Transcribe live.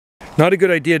Not a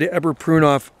good idea to ever prune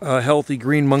off healthy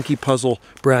green monkey puzzle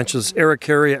branches.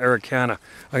 Araucaria araucana.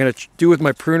 I'm going to do with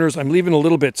my pruners. I'm leaving a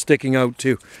little bit sticking out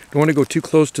too. Don't want to go too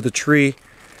close to the tree.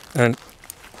 And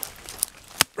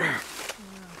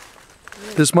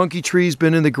this monkey tree's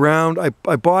been in the ground.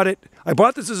 I bought it. I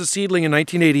bought this as a seedling in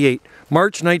 1988,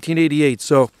 March 1988.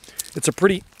 So it's a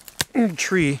pretty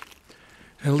tree.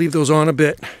 I'll leave those on a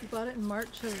bit. You bought it in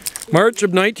March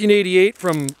of 1988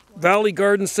 from Valley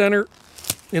Garden Center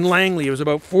in Langley. It was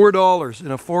about $4 in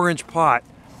a 4-inch pot.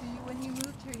 So when you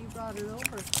moved here, you brought it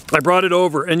over? I brought it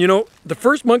over. And you know, the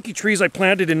first monkey trees I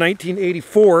planted in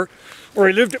 1984, where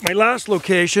I lived at my last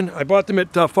location, I bought them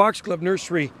at Foxglove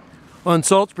Nursery on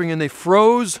Salt Spring, and they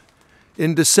froze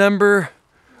in November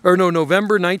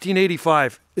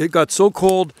 1985. It got so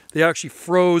cold, they actually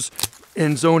froze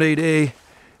in Zone 8A,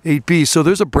 8B. So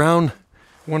there's a brown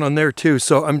one on there too.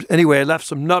 So anyway, I left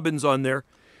some nubbins on there.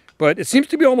 But it seems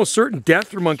to be almost certain death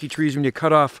for monkey trees when you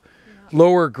cut off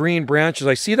lower green branches.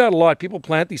 I see that a lot. People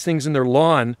plant these things in their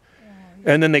lawn,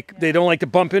 and then they don't like to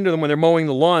bump into them when they're mowing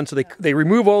the lawn, so they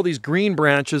remove all these green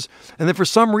branches, and then for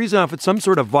some reason, if it's some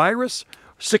sort of virus,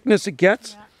 sickness it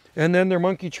gets, and then their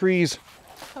monkey trees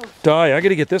die. I got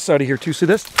to get this out of here too. See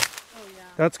this? Oh, yeah.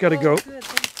 That's got to go. Good,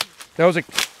 that was a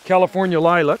California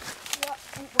lilac.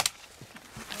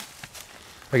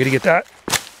 I got to get that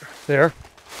there.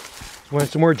 Want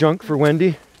some more junk for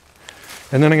Wendy.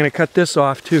 And then I'm going to cut this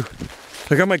off too.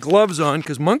 I got my gloves on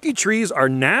because monkey trees are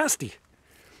nasty.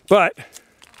 But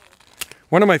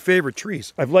one of my favorite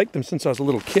trees. I've liked them since I was a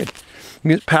little kid. I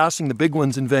was passing the big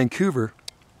ones in Vancouver.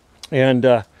 And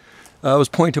I was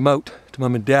pointing them out to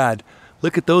Mom and Dad.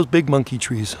 Look at those big monkey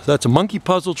trees. That's a monkey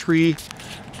puzzle tree.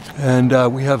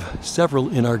 And we have several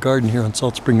in our garden here on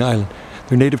Salt Spring Island.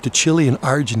 They're native to Chile and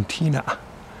Argentina.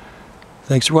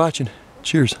 Thanks for watching.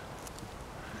 Cheers.